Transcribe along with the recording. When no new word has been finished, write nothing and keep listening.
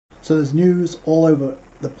So there's news all over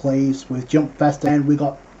the place with Jumpfesta, and we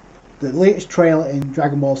got the latest trailer in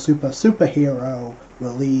Dragon Ball Super Superhero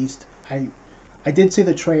released. I did see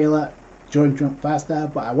the trailer during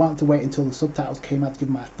Jumpfesta, but I wanted to wait until the subtitles came out to give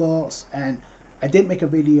my thoughts, and I didn't make a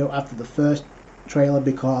video after the first trailer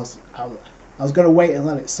because I was going to wait and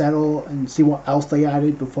let it settle and see what else they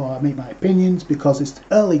added before I make my opinions, because it's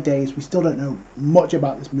early days. We still don't know much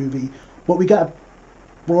about this movie, but we got a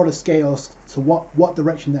broader scale to what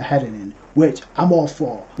direction they're heading in, which I'm all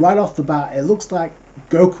for. Right off the bat, it looks like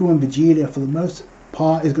Goku and Vegeta for the most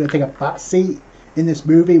part is going to take a back seat in this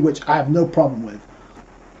movie, which I have no problem with.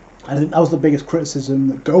 I think that was the biggest criticism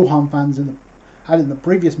that Gohan fans had in the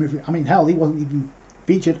previous movie. I mean, hell, he wasn't even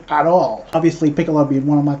featured at all. Obviously, Piccolo being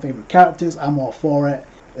one of my favorite characters, I'm all for it.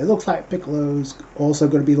 It looks like Piccolo's also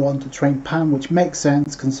going to be the one to train Pan, which makes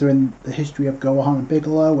sense considering the history of Gohan and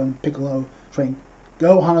Piccolo, when Piccolo trained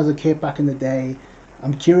Gohan as a kid back in the day.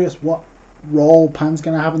 I'm curious what role Pan's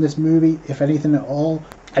going to have in this movie, if anything at all.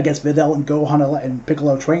 I guess Videl and Gohan are letting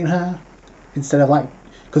Piccolo train her instead of like,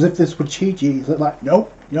 because if this were Chi-Chi, it's like,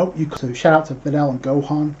 nope, you could. So shout out to Videl and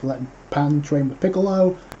Gohan for letting Pan train with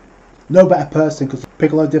Piccolo. No better person, because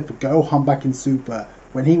Piccolo did for Gohan back in Super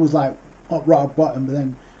when he was like up rock bottom, but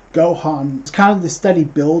then Gohan, it's kind of the steady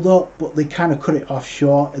build up, but they kind of cut it off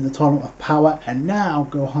short in the Tournament of Power, and now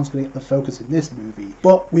Gohan's going to get the focus in this movie.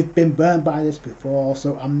 But we've been burned by this before,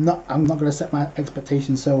 so I'm not going to set my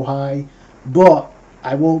expectations so high, but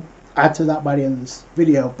I will add to that by the end of this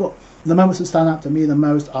video. But the moments that stand out to me the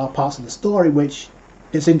most are parts of the story, which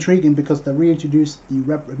it's intriguing because they reintroduced the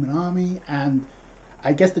Red Ribbon Army, and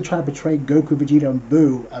I guess they're trying to portray Goku, Vegeta, and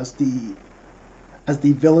Buu as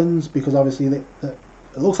the villains, because obviously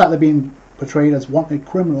it looks like they're being portrayed as wanted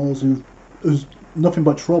criminals who's nothing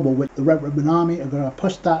but trouble. With the Red Ribbon Army are going to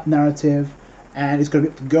push that narrative, and it's going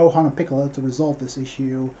to be up to Gohan and Piccolo to resolve this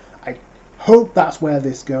issue. I hope that's where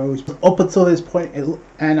this goes. But up until this point,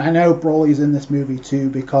 and I know Broly's in this movie too,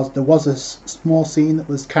 because there was a small scene that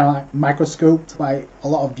was kind of like microscoped by a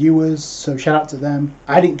lot of viewers, so shout out to them.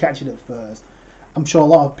 I didn't catch it at first. I'm sure a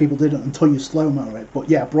lot of people didn't until you slow-mo it. But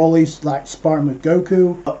yeah, Broly's like sparring with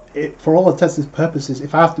Goku. For all intents and purposes,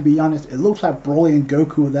 if I have to be honest, it looks like Broly and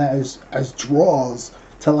Goku are there as draws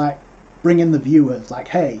to like bring in the viewers. Like,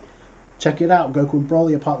 hey, check it out, Goku and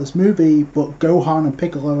Broly are part of this movie, but Gohan and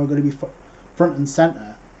Piccolo are going to be front and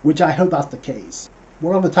center, which I hope that's the case.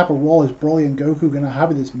 What other type of role is Broly and Goku going to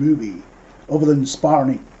have in this movie, other than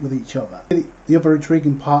sparring with each other? The other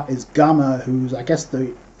intriguing part is Gamma, who's, I guess,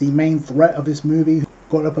 the main threat of this movie,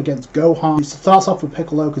 going up against Gohan. It starts off with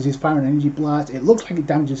Piccolo because he's firing energy blasts. It looks like it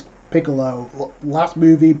damages Piccolo. Last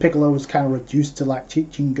movie, Piccolo was kind of reduced to like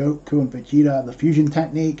teaching Goku and Vegeta the fusion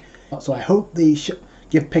technique. So I hope they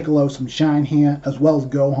give Piccolo some shine here, as well as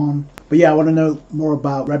Gohan. But yeah, I want to know more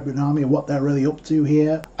about Red Ribbon Army and what they're really up to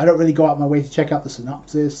here. I don't really go out my way to check out the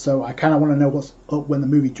synopsis, so I kind of want to know what's up when the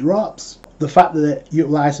movie drops. The fact that they're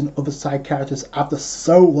utilising other side characters after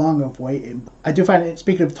so long of waiting. I do find it,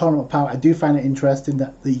 speaking of Tournament of Power, I do find it interesting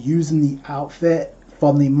that they're using the outfit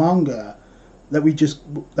from the manga that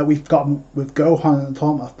we've gotten with Gohan in the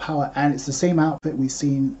Tournament of Power, and it's the same outfit we've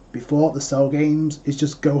seen before the Cell games. It's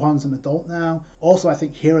just Gohan's an adult now. Also, I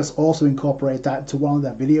think Heroes also incorporated that into one of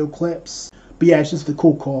their video clips. But yeah, it's just a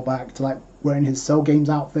cool callback to like wearing his Cell games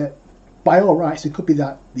outfit. By all rights, it could be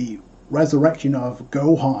that the resurrection of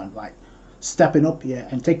Gohan, like stepping up here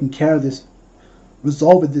and taking care of this,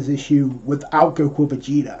 resolving this issue without Goku or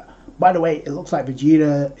Vegeta. By the way, it looks like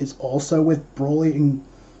Vegeta is also with Broly and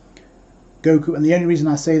Goku, and the only reason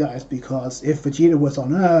I say that is because if Vegeta was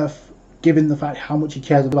on Earth, given the fact how much he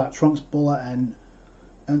cares about Trunks, Bulma,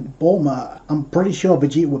 and Bulma, I'm pretty sure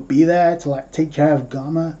Vegeta would be there to like take care of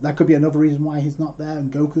Gamma. That could be another reason why he's not there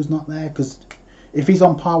and Goku's not there, because if he's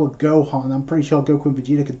on par with Gohan, I'm pretty sure Goku and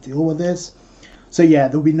Vegeta could deal with this. So yeah,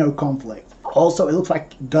 there'll be no conflict. Also, it looks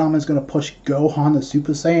like Gamma's going to push Gohan to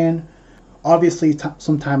Super Saiyan. Obviously,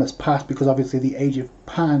 some time has passed because obviously the age of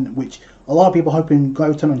Pan, which a lot of people hoping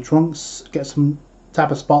Goten and Trunks get some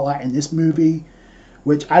type of spotlight in this movie,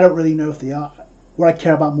 which I don't really know if they are. What I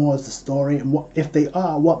care about more is the story and what, if they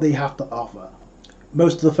are, what they have to offer.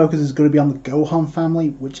 Most of the focus is going to be on the Gohan family,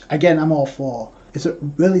 which again I'm all for. It's a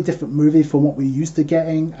really different movie from what we're used to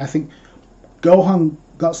getting. I think Gohan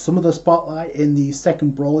got some of the spotlight in the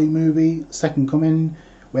second Broly movie, Second Coming,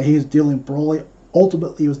 where he was dealing with Broly.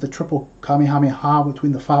 Ultimately, it was the triple Kamehameha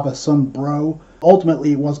between the father-son bro.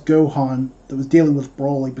 Ultimately, it was Gohan that was dealing with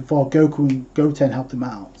Broly before Goku and Goten helped him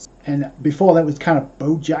out. And before that was kind of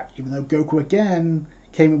Bojack, even though Goku again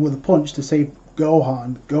came in with a punch to save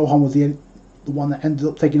Gohan. Gohan was the one that ended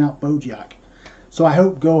up taking out Bojack. So I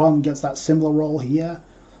hope Gohan gets that similar role here.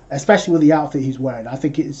 especially with the outfit he's wearing. I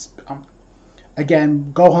think it's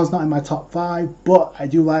again, Gohan's not in my top 5, but I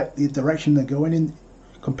do like the direction they're going in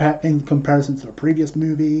comparison to the previous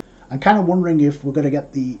movie. I'm kind of wondering if we're going to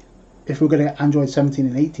get Android 17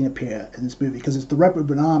 and 18 appear in this movie, because it's the Red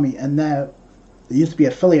Ribbon Army and they used to be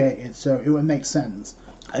affiliated, so it would make sense.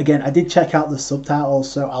 Again, I did check out the subtitles,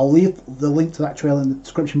 so I'll leave the link to that trailer in the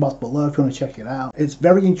description box below if you want to check it out. It's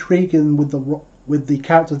very intriguing with the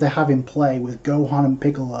characters they have in play with Gohan and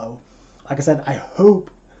Piccolo. Like I said, I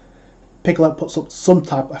hope Piccolo puts up some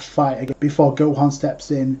type of fight again before Gohan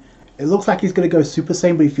steps in. It looks like he's going to go Super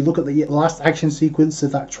Saiyan, but if you look at the last action sequence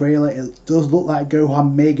of that trailer, it does look like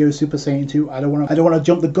Gohan may go Super Saiyan 2. I don't want to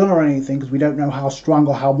jump the gun or anything, because we don't know how strong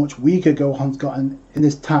or how much weaker Gohan's gotten in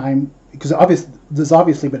this time. Because there's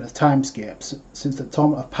obviously been a time skip since the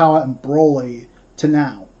Tournament of Power and Broly to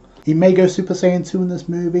now. He may go Super Saiyan 2 in this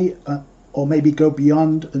movie, or maybe go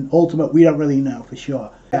beyond an Ultimate. We don't really know for sure.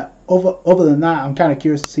 Yeah, other than that, I'm kind of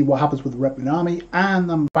curious to see what happens with the Red Ribbon Army,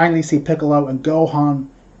 and I'm finally see Piccolo and Gohan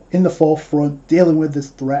in the forefront, dealing with this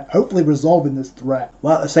threat, hopefully resolving this threat.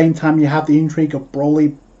 While at the same time, you have the intrigue of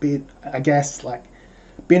Broly being, I guess, like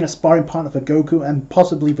being a sparring partner for Goku and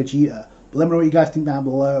possibly Vegeta. But let me know what you guys think down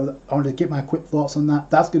below. I wanted to get my quick thoughts on that.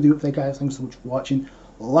 That's going to do it for today, guys. Thanks so much for watching.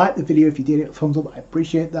 Like the video if you did it, thumbs up. I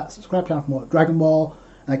appreciate that. Subscribe to the channel for more Dragon Ball,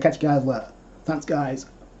 and I'll catch you guys later. Thanks, guys.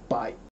 Bye.